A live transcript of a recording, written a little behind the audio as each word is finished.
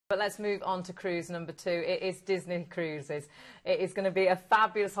But let's move on to cruise number 2. It is Disney Cruises. It is going to be a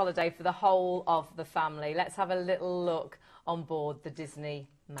fabulous holiday for the whole of the family. Let's have a little look on board the Disney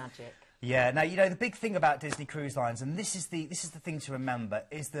magic. Yeah, now, you know, the big thing about Disney Cruise Lines, and this is the thing to remember,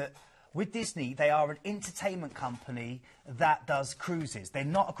 is that with Disney, they are an entertainment company that does cruises. They're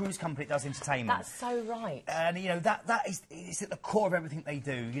not a cruise company that does entertainment. That's so right. And, you know, that is at the core of everything they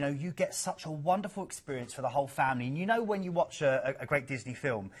do. You know, you get such a wonderful experience for the whole family. And you know, when you watch a great Disney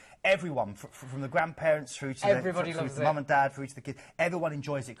film, everyone, from the grandparents through to the mum and dad, through to the kids, everyone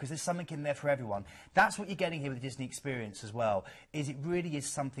enjoys it because there's something in there for everyone. That's what you're getting here with the Disney experience as well, is it really is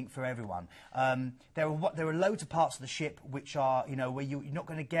something for everyone. There are loads of parts of the ship which are, you know, where you're not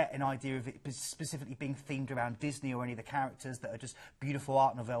going to get an idea of it specifically being themed around Disney or any of the characters, that are just beautiful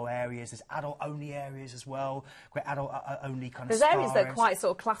Art Nouveau areas. There's adult-only areas as well, great adult-only kind of There's areas that are quite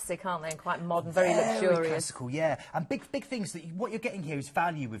sort of classic, aren't they, and quite modern, very luxurious. Classical, yeah. And big things that what you're getting here is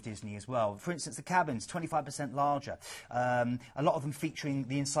value with Disney as well. For instance, the cabins, 25% larger. A lot of them featuring,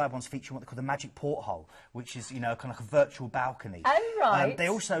 the inside ones featuring what they call the magic porthole, which is, you know, kind of like a virtual balcony. Oh, right. They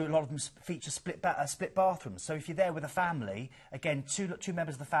also, a lot of them feature split bathrooms. So if you're there with a family, again, two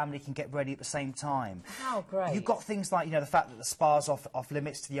members of the family can get ready at the same time. How great. You've got things like, you know, the fact that the spa's off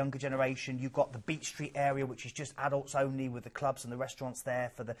limits to the younger generation. You've got the Beach Street area, which is just adults only, with the clubs and the restaurants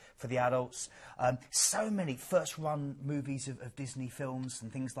there for the adults. So many first-run movies of Disney films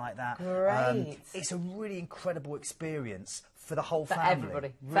and things like that. Great. It's a really incredible experience for the whole family. For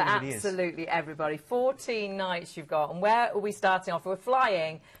everybody. Really, for absolutely everybody. 14 nights you've got. And where are we starting off? We're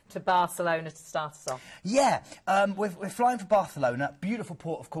flying to Barcelona to start us off. Yeah, we're flying for Barcelona. Beautiful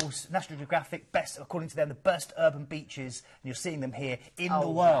port, of course. National Geographic, best, according to them, the best urban beaches. And you're seeing them here in the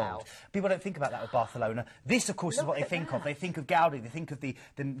world. Wow. People don't think about that with Barcelona. This, of course, is what they think of. They think of Gaudi. They think of the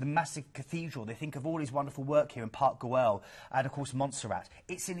massive cathedral. They think of all his wonderful work here in Parc Güell. And, of course, Montserrat.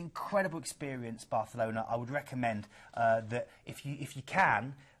 It's an incredible experience, Barcelona. I would recommend that if you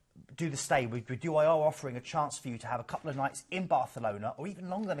can, do the stay. We are offering a chance for you to have a couple of nights in Barcelona, or even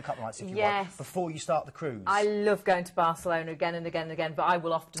longer than a couple of nights if you want, before you start the cruise. I love going to Barcelona again and again and again, but I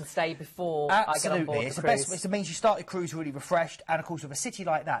will often stay before I get on board the cruise. It means you start your cruise really refreshed, and of course with a city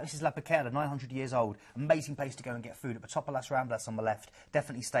like that, this is La Piquera, 900 years old, amazing place to go and get food at the top of Las Ramblas on the left.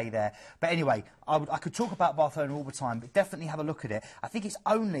 Definitely stay there. But anyway, I could talk about Barcelona all the time, but definitely have a look at it. I think it's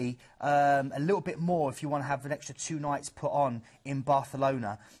only a little bit more if you want to have an extra 2 nights put on in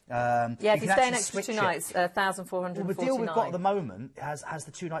Barcelona. Yeah, if you stay an extra 2 nights, 1,449. Well, the deal we've got at the moment has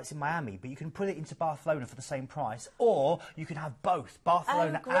the 2 nights in Miami, but you can put it into Barcelona for the same price, or you can have both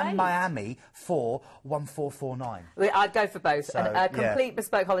Barcelona and Miami for 1,449. I'd go for both. So, a complete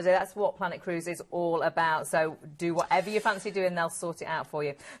bespoke holiday. That's what Planet Cruise is all about. So do whatever you fancy doing, they'll sort it out for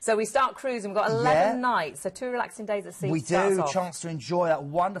you. So we start cruising. We've got 11 nights, so 2 relaxing days at sea. We do, chance to enjoy that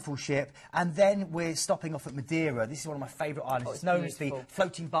wonderful ship, and then we're stopping off at Madeira. This is one of my favourite islands. It's known as the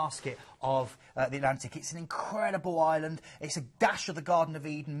floating basket of the Atlantic. It's an incredible island. It's a dash of the Garden of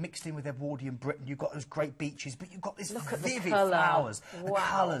Eden mixed in with Edwardian Britain. You've got those great beaches, but you've got this vivid flowers, the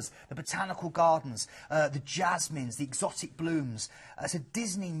colours, the botanical gardens, the jasmines, the exotic blooms. It's a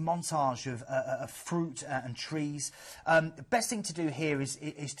Disney montage of fruit and trees. The best thing to do here is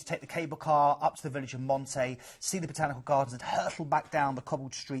to take the cable car up to the village of Monte, see the botanical gardens, and hurtle back down the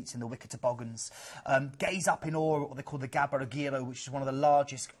cobbled streets in the wicker toboggans. Gaze up in awe at what they call the Gabariguero, which is one of the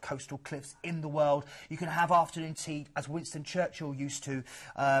largest coastal cliffs in the world. You can have afternoon tea, as Winston Churchill used to,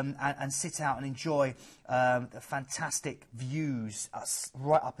 and sit out and enjoy the fantastic views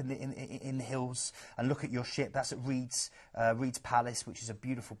right up in the hills, and look at your ship. That's at Reed's Palace, which is a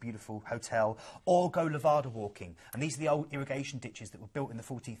beautiful, beautiful hotel. Or go Levada walking, and these are the old irrigation ditches that were built in the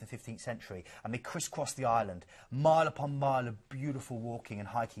 14th and 15th century, and they crisscross the island, mile upon mile of beautiful walking and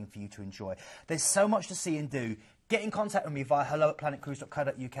hiking for you to enjoy. There's so much to see and do. Get in contact with me via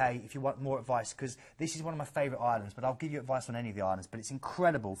hello@planetcruise.co.uk if you want more advice, because this is one of my favourite islands, but I'll give you advice on any of the islands, but it's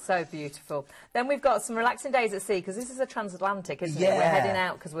incredible. So beautiful. Then we've got some relaxing days at sea, because this is a transatlantic, isn't it? We're heading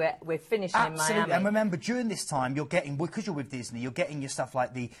out because we're finishing in Miami. And remember, during this time, you're getting, because you're with Disney, you're getting your stuff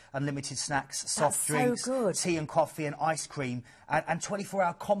like the unlimited snacks, soft drinks, tea and coffee and ice cream, and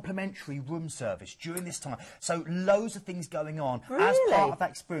 24-hour complimentary room service during this time. So loads of things going on as part of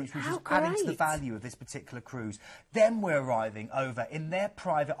that experience, which is adding to the value of this particular cruise. Then we're arriving over in their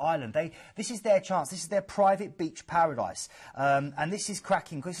private island. This is their chance. This is their private beach paradise. And this is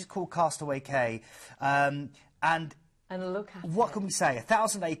cracking. This is called Castaway Cay. And And look at what can we say?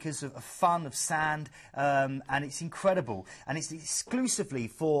 1,000 acres of fun, of sand, and it's incredible. And it's exclusively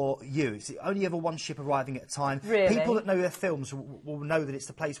for you. It's only ever one ship arriving at a time. Really? People that know their films will know that it's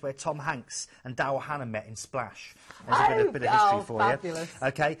the place where Tom Hanks and Daryl Hannah met in Splash. There's a bit of history for fabulous. you.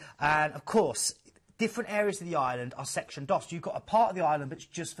 Okay, and of course, different areas of the island are sectioned off. So you've got a part of the island that's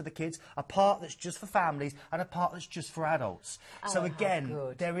just for the kids, a part that's just for families, and a part that's just for adults. So again,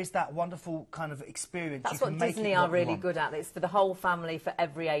 there is that wonderful kind of experience. That's what Disney are really good at. It's for the whole family, for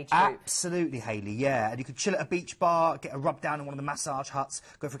every age group. Absolutely, Hayley, yeah. And you could chill at a beach bar, get a rub down in one of the massage huts,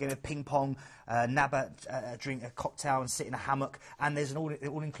 go for a game of ping pong, nab a drink, a cocktail, and sit in a hammock. And there's an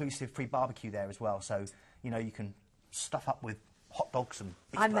all-inclusive free barbecue there as well. So, you know, you can stuff up with hot dogs and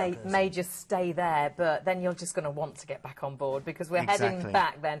I may just stay there, but then you're just going to want to get back on board because we're heading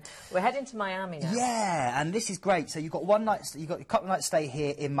back then. We're heading to Miami now. Yeah, and this is great. So you've got you've got a couple of nights stay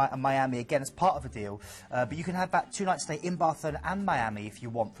here in Miami, again, as part of a deal. But you can have that 2 nights stay in Barcelona and Miami if you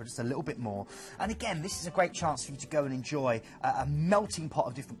want for just a little bit more. And again, this is a great chance for you to go and enjoy a melting pot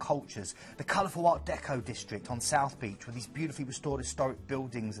of different cultures. The colourful Art Deco district on South Beach with these beautifully restored historic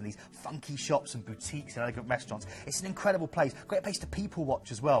buildings and these funky shops and boutiques and elegant restaurants. It's an incredible place. Great place to people watch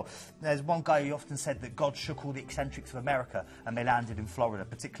as well. There's one guy who often said that God shook all the eccentrics of America and they landed in Florida,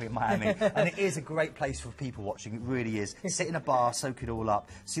 particularly in Miami. And it is a great place for people watching. It really is. Sit in a bar, soak it all up,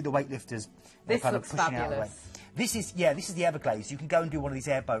 see the weightlifters. This looks fabulous. This is the Everglades. You can go and do one of these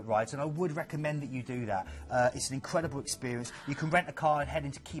airboat rides, and I would recommend that you do that. It's an incredible experience. You can rent a car and head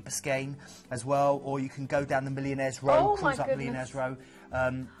into Key Biscayne as well, or you can go down the Millionaires Row, cruise up Millionaires Row.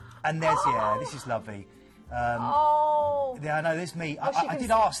 And there's, this is lovely. Yeah, I know, there's me. I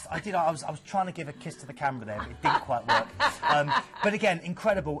was trying to give a kiss to the camera there, but it didn't quite work. But again,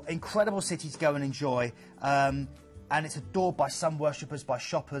 incredible city to go and enjoy. And it's adored by sun worshippers, by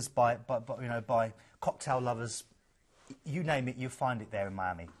shoppers, by cocktail lovers. You name it, you'll find it there in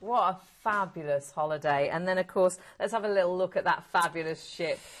Miami. What a fabulous holiday. And then, of course, let's have a little look at that fabulous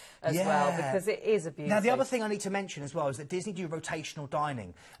ship as well, because it is a beauty. Now, the other thing I need to mention as well is that Disney do rotational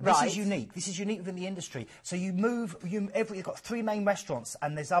dining. This is unique. This is unique within the industry. So you've got 3 main restaurants,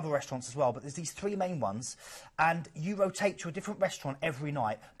 and there's other restaurants as well, but there's these 3 main ones, and you rotate to a different restaurant every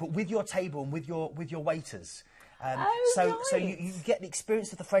night, but with your table and with your waiters. So you get the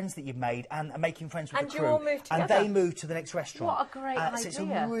experience of the friends that you've made and making friends with the crew. And you all move together. And they move to the next restaurant. What a great idea. So it's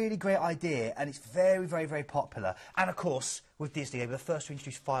a really great idea, and it's very, very, very popular. And, of course, with Disney, they were the first to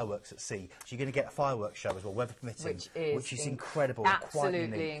introduce fireworks at sea. So you're going to get a fireworks show as well, weather permitting. Which is incredible.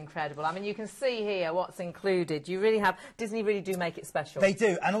 Absolutely incredible. I mean, you can see here what's included. You really have... Disney really do make it special. They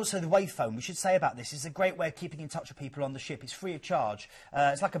do. And also the wave phone, we should say about this, is a great way of keeping in touch with people on the ship. It's free of charge.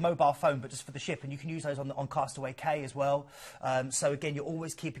 It's like a mobile phone, but just for the ship. And you can use those on Castaway Cay as well. So, again, you're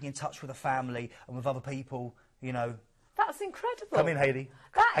always keeping in touch with the family and with other people, you know. That's incredible. Come in, Hayley.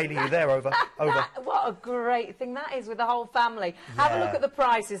 Hayley, you're there, over. What a great thing that is with the whole family. Have a look at the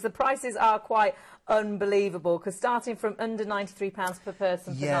prices. The prices are quite unbelievable, because starting from under £93 per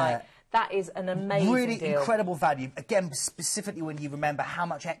person per night, that is an amazing really incredible value. Again, specifically when you remember how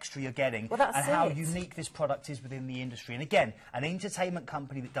much extra you're getting and how unique this product is within the industry. And again, an entertainment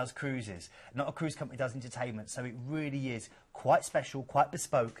company that does cruises, not a cruise company that does entertainment. So it really is quite special, quite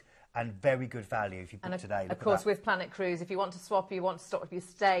bespoke, and very good value if you book today. Of course, with Planet Cruise, if you want to swap, you want to stop your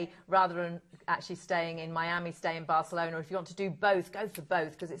stay, rather than actually staying in Miami, stay in Barcelona, or if you want to do both, go for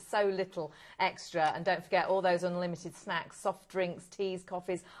both, because it's so little extra. And don't forget all those unlimited snacks, soft drinks, teas,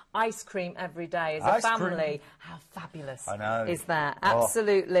 coffees, ice cream every day. As a family, how fabulous is that?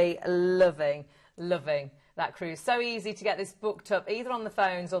 Absolutely loving that cruise. So easy to get this booked up, either on the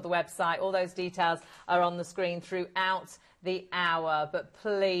phones or the website. All those details are on the screen throughout the hour, but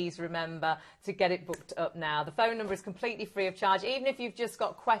please remember to get it booked up now. The phone number is completely free of charge. Even if you've just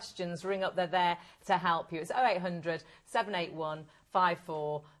got questions, ring up, they're there to help you. It's 0800 781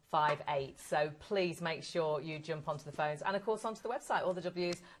 5458. So please make sure you jump onto the phones and, of course, onto the website,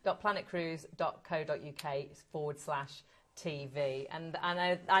 allthew's.planetcruise.co.uk/TV. And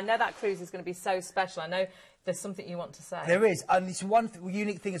I know that cruise is going to be so special. I know there's something you want to say. There is, and it's one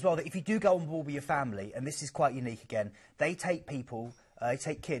unique thing as well, that if you do go on board with your family, and this is quite unique again, they take people, they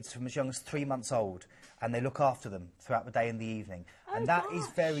take kids from as young as 3 months old, and they look after them throughout the day and the evening. And that is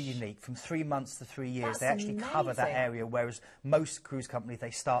very unique. From 3 months to 3 years, they actually cover that area, whereas most cruise companies,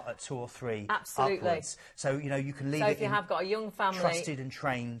 they start at 2 or 3 upwards. So, you know, you can leave if you have got a young family, trusted and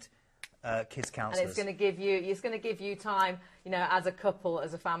trained kids counsellors. And it's going to give you time, you know, as a couple,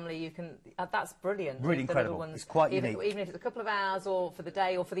 as a family. You can. That's brilliant. Really incredible. It's quite unique. Even if it's a couple of hours, or for the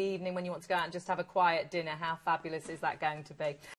day, or for the evening when you want to go out and just have a quiet dinner. How fabulous is that going to be?